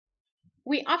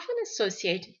We often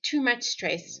associate too much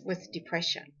stress with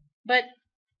depression, but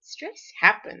stress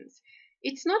happens.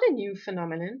 It's not a new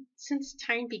phenomenon. Since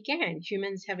time began,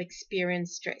 humans have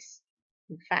experienced stress.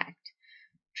 In fact,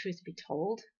 truth be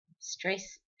told,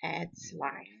 stress adds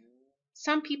life.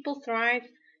 Some people thrive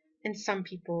and some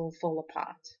people fall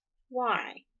apart.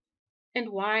 Why?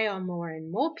 And why are more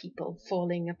and more people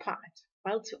falling apart?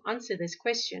 Well, to answer this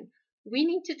question, we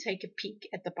need to take a peek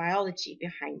at the biology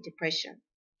behind depression.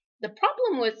 The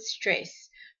problem with stress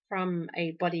from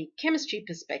a body chemistry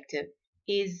perspective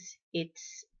is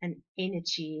it's an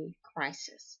energy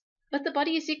crisis. But the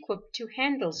body is equipped to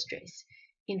handle stress.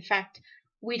 In fact,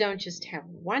 we don't just have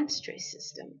one stress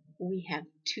system, we have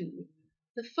two.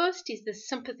 The first is the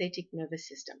sympathetic nervous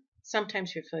system,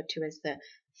 sometimes referred to as the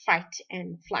fight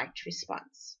and flight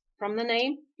response. From the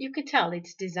name, you can tell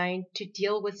it's designed to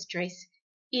deal with stress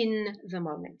in the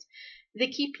moment.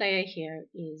 The key player here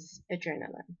is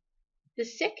adrenaline. The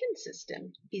second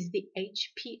system is the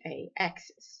HPA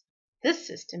axis. This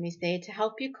system is there to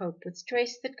help you cope with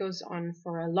stress that goes on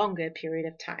for a longer period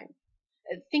of time.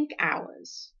 Think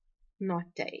hours,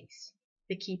 not days.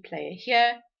 The key player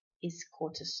here is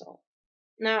cortisol.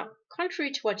 Now,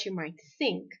 contrary to what you might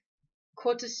think,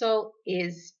 cortisol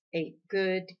is a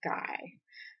good guy.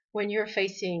 When you're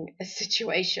facing a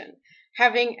situation,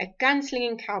 having a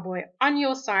gunslinging cowboy on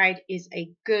your side is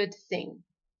a good thing.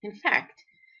 In fact,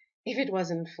 if it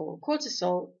wasn't for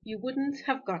cortisol, you wouldn't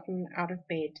have gotten out of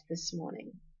bed this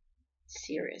morning.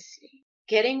 Seriously.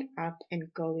 Getting up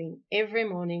and going every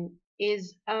morning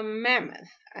is a mammoth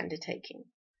undertaking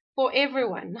for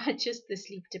everyone, not just the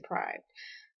sleep deprived.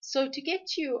 So to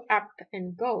get you up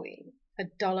and going, a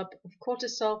dollop of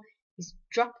cortisol is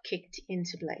drop kicked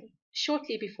into play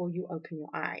shortly before you open your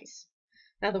eyes.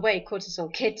 Now, the way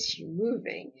cortisol gets you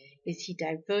moving is he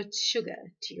diverts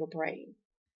sugar to your brain.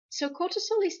 So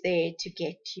cortisol is there to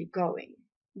get you going.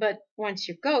 But once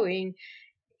you're going,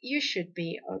 you should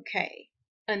be okay,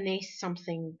 unless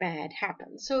something bad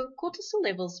happens. So cortisol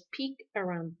levels peak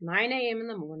around 9 a.m. in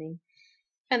the morning,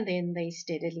 and then they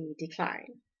steadily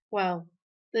decline. Well,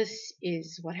 this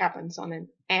is what happens on an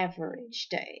average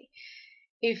day.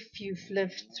 If you've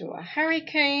lived through a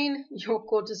hurricane, your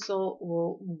cortisol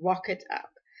will rocket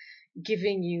up,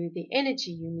 giving you the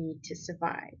energy you need to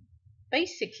survive.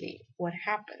 Basically, what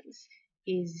happens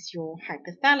is your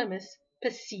hypothalamus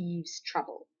perceives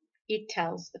trouble. It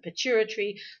tells the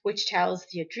pituitary, which tells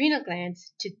the adrenal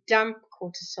glands, to dump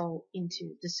cortisol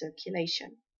into the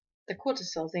circulation. The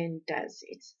cortisol then does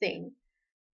its thing,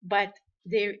 but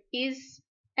there is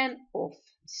an off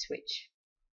switch.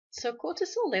 So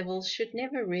cortisol levels should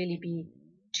never really be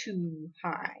too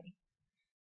high.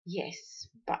 Yes,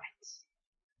 but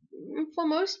for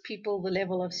most people, the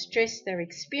level of stress they're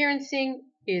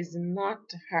experiencing is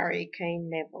not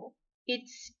hurricane level.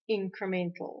 It's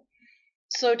incremental.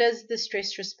 So does the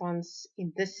stress response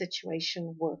in this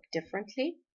situation work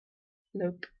differently?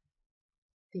 Nope.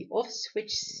 The off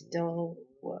switch still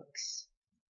works.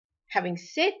 Having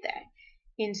said that,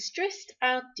 in stressed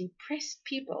out, depressed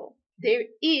people, there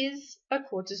is a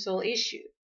cortisol issue.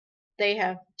 They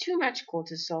have too much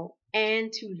cortisol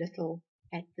and too little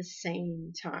at the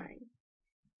same time.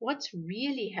 What's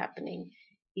really happening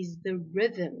is the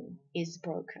rhythm is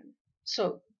broken.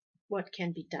 So, what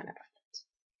can be done about it?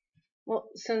 Well,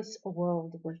 since a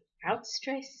world without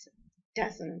stress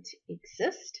doesn't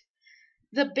exist,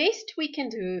 the best we can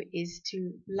do is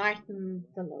to lighten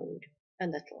the load a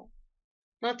little.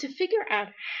 Now, to figure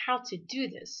out how to do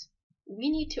this, we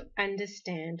need to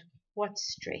understand what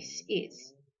stress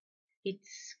is.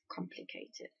 It's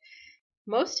complicated.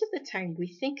 Most of the time, we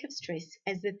think of stress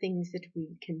as the things that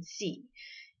we can see.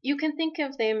 You can think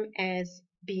of them as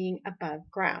being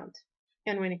above ground.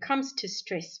 And when it comes to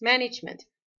stress management,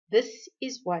 this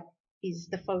is what is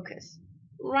the focus.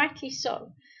 Rightly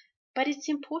so. But it's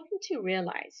important to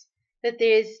realize that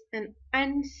there's an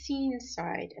unseen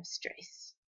side of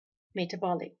stress,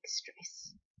 metabolic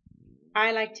stress.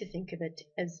 I like to think of it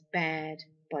as bad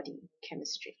body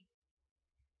chemistry.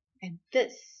 And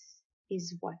this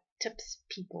is what tips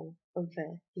people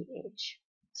over the edge.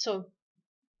 So,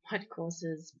 what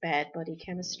causes bad body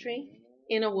chemistry?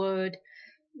 In a word,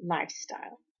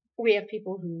 lifestyle. We have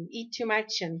people who eat too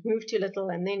much and move too little,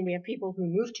 and then we have people who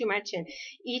move too much and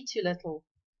eat too little.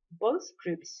 Both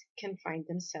groups can find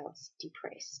themselves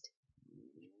depressed.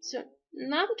 So,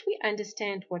 now that we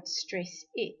understand what stress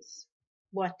is,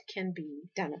 what can be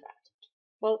done about it?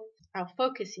 Well, our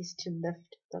focus is to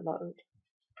lift the load.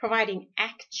 Providing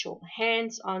actual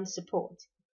hands-on support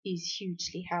is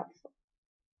hugely helpful.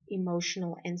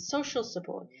 Emotional and social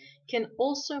support can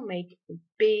also make a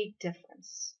big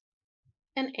difference.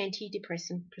 an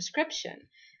antidepressant prescription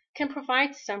can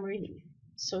provide some relief.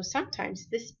 So sometimes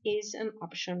this is an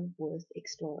option worth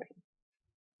exploring.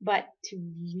 But to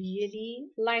really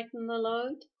lighten the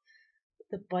load,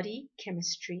 the body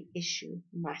chemistry issue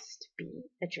must be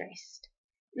addressed.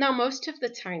 Now, most of the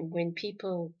time when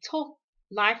people talk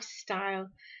lifestyle,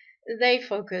 they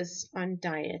focus on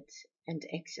diet and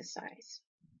exercise.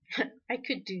 I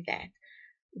could do that,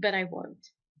 but I won't.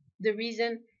 The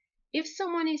reason, if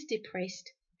someone is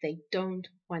depressed, they don't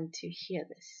want to hear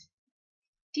this.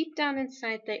 Deep down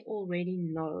inside, they already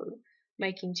know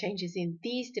making changes in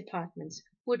these departments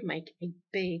would make a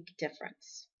big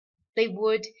difference. They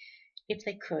would if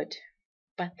they could,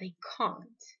 but they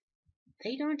can't.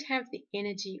 They don't have the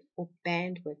energy or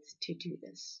bandwidth to do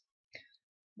this.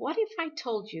 What if I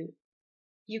told you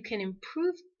you can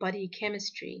improve body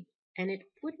chemistry and it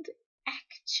would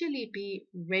actually be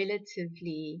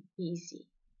relatively easy?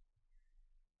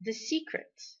 The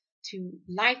secret to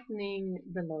lightening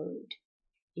the load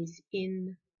is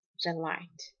in the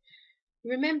light.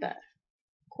 Remember,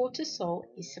 cortisol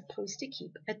is supposed to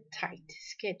keep a tight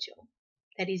schedule.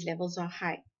 That is, levels are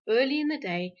high early in the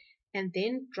day and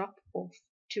then drop off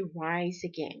to rise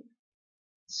again.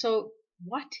 So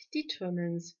what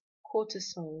determines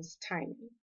cortisol's timing?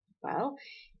 Well,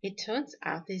 it turns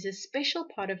out there's a special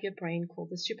part of your brain called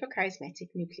the suprachiasmatic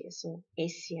nucleus, or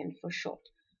SCN for short,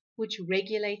 which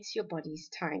regulates your body's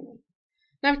timing.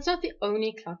 Now, it's not the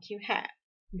only clock you have.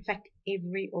 In fact,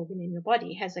 every organ in your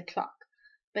body has a clock,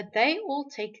 but they all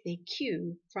take their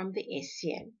cue from the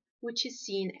SCN, which is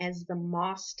seen as the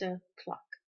master clock.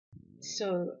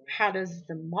 So how does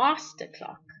the master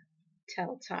clock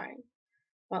tell time?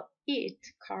 Well, it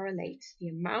correlates the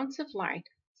amount of light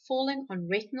falling on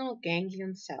retinal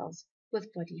ganglion cells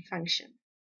with body function.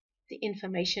 The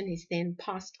information is then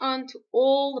passed on to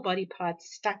all the body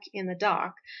parts stuck in the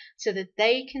dark so that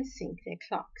they can sync their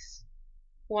clocks.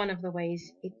 One of the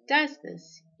ways it does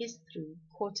this is through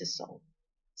cortisol.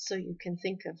 So you can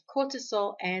think of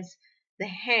cortisol as the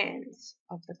hands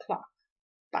of the clock.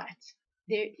 But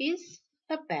there is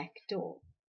a back door.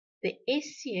 The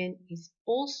SCN is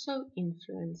also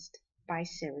influenced by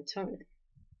serotonin.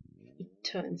 It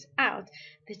turns out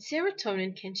that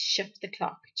serotonin can shift the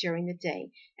clock during the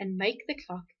day and make the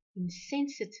clock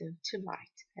insensitive to light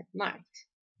at night.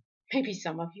 Maybe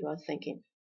some of you are thinking,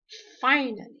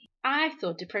 finally, I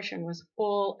thought depression was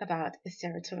all about a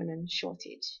serotonin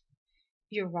shortage.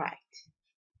 You're right.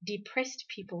 Depressed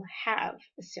people have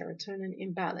a serotonin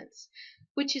imbalance,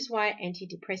 which is why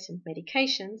antidepressant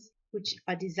medications, which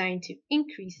are designed to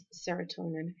increase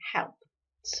serotonin, help.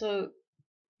 So,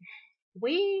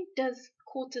 where does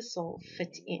cortisol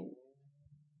fit in?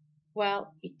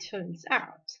 Well, it turns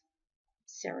out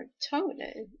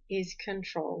serotonin is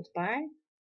controlled by,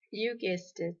 you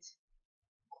guessed it,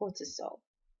 cortisol.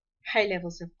 High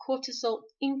levels of cortisol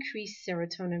increase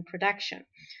serotonin production.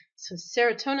 So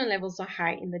serotonin levels are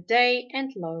high in the day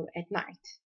and low at night,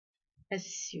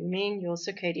 assuming your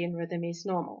circadian rhythm is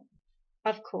normal.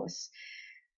 Of course,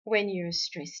 when you're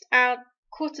stressed out,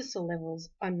 cortisol levels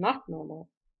are not normal,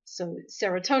 so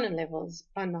serotonin levels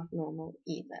are not normal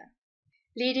either,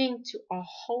 leading to a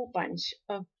whole bunch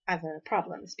of other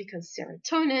problems because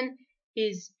serotonin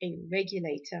is a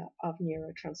regulator of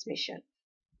neurotransmission.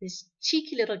 This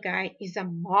cheeky little guy is a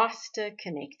master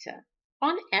connector.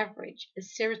 On average, a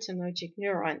serotonergic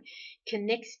neuron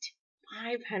connects to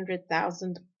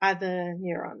 500,000 other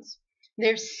neurons.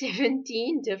 There's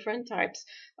 17 different types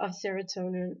of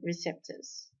serotonin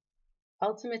receptors,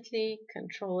 ultimately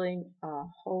controlling a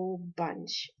whole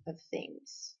bunch of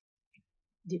things.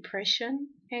 Depression,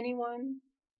 anyone?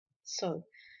 So,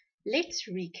 let's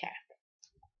recap.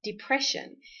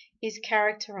 Depression is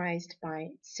characterized by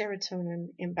serotonin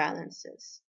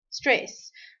imbalances.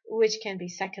 Stress, which can be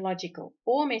psychological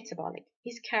or metabolic,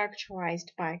 is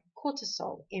characterized by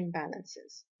cortisol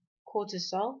imbalances.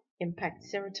 Cortisol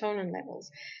impacts serotonin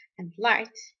levels, and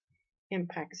light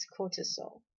impacts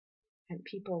cortisol. And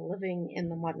people living in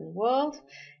the modern world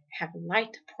have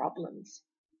light problems,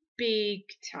 big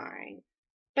time.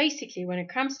 Basically, when it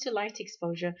comes to light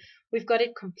exposure, we've got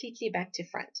it completely back to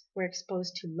front. We're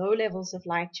exposed to low levels of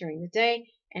light during the day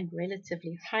and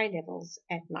relatively high levels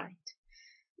at night.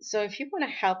 So if you want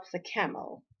to help the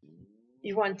camel,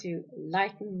 you want to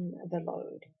lighten the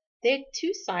load. There are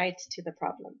two sides to the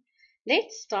problem.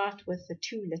 Let's start with the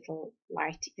too little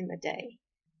light in the day.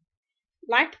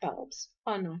 Light bulbs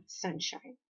are not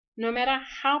sunshine. No matter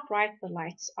how bright the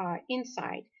lights are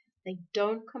inside, they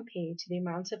don't compare to the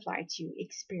amount of light you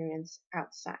experience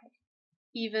outside,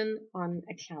 even on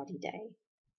a cloudy day.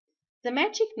 The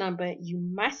magic number you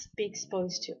must be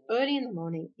exposed to early in the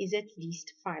morning is at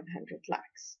least 500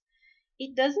 lux.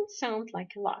 It doesn't sound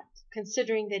like a lot,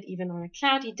 considering that even on a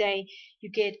cloudy day,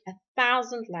 you get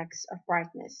 1,000 lux of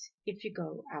brightness if you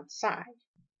go outside.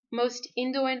 Most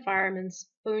indoor environments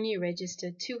only register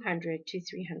 200 to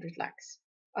 300 lux.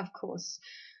 Of course,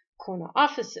 corner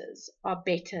offices are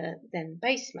better than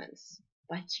basements,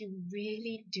 but you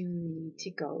really do need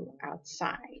to go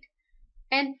outside.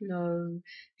 And no,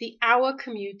 the hour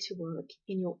commute to work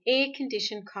in your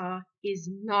air-conditioned car is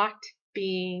not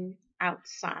being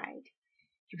outside.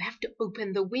 You have to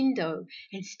open the window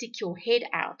and stick your head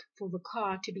out for the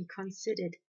car to be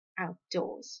considered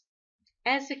outdoors.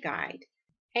 As a guide,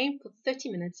 aim for 30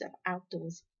 minutes of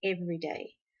outdoors every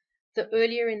day. The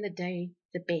earlier in the day,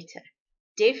 the better.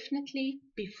 Definitely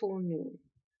before noon.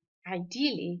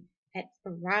 Ideally at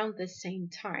around the same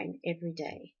time every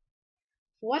day.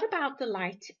 What about the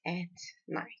light at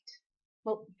night?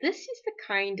 Well, this is the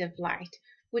kind of light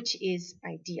which is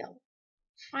ideal.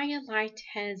 Firelight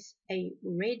has a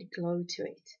red glow to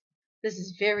it. This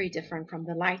is very different from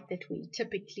the light that we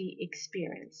typically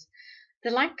experience. The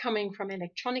light coming from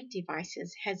electronic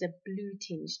devices has a blue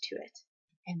tinge to it,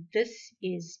 and this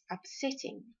is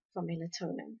upsetting for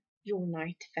melatonin, your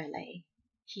night valet.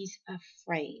 He's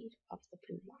afraid of the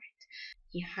blue light.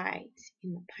 He hides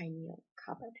in the pineal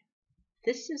cupboard.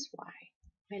 This is why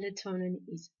melatonin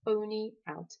is only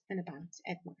out and about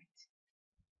at night.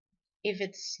 If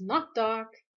it's not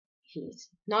dark, he's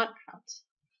not out,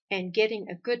 and getting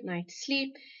a good night's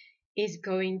sleep is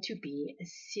going to be a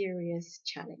serious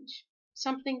challenge,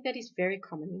 something that is very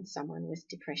common in someone with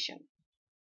depression.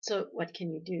 So what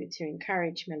can you do to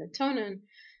encourage melatonin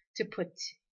to put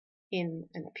in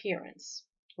an appearance?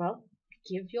 Well,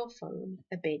 give your phone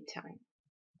a bedtime.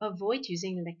 Avoid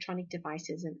using electronic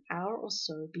devices an hour or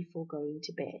so before going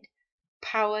to bed.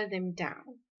 Power them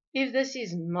down. If this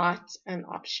is not an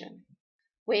option,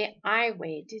 wear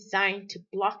eyewear designed to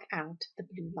block out the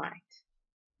blue light,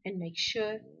 and make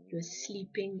sure you're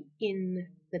sleeping in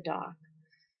the dark.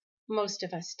 Most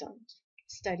of us don't.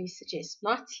 Studies suggest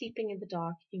not sleeping in the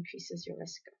dark increases your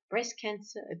risk of breast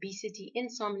cancer, obesity,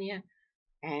 insomnia,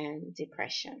 and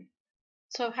depression.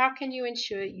 So how can you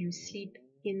ensure you sleep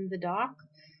in the dark?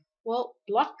 Well,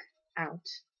 block out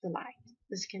the light.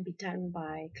 This can be done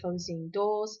by closing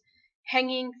doors,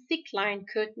 hanging thick-lined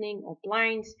curtaining or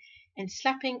blinds, and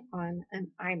slapping on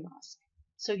an eye mask,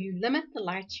 so you limit the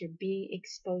light you're being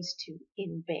exposed to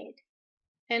in bed.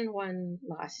 And one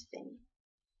last thing,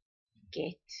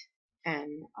 get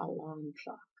an alarm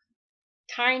clock.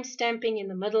 Time stamping in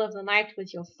the middle of the night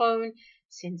with your phone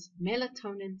sends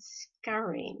melatonin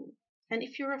scurrying. And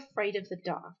if you're afraid of the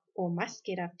dark or must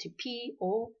get up to pee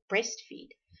or breastfeed,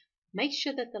 make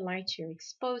sure that the light you're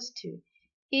exposed to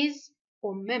is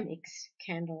or mimics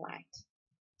candlelight.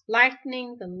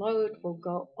 Lightening the load will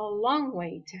go a long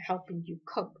way to helping you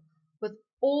cope with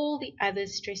all the other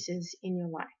stresses in your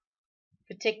life,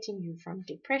 protecting you from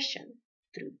depression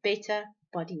through better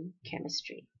body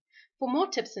chemistry. For more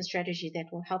tips and strategies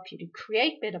that will help you to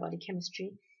create better body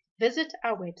chemistry, visit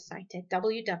our website at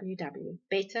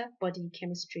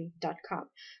www.betterbodychemistry.com.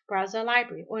 Browse our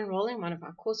library or enroll in one of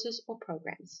our courses or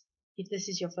programs. If this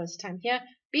is your first time here,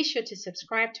 be sure to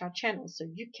subscribe to our channel so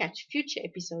you catch future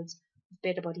episodes of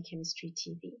Better Body Chemistry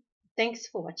TV. Thanks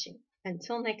for watching.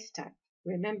 Until next time,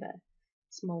 remember,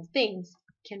 small things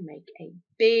can make a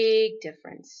big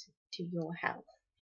difference to your health.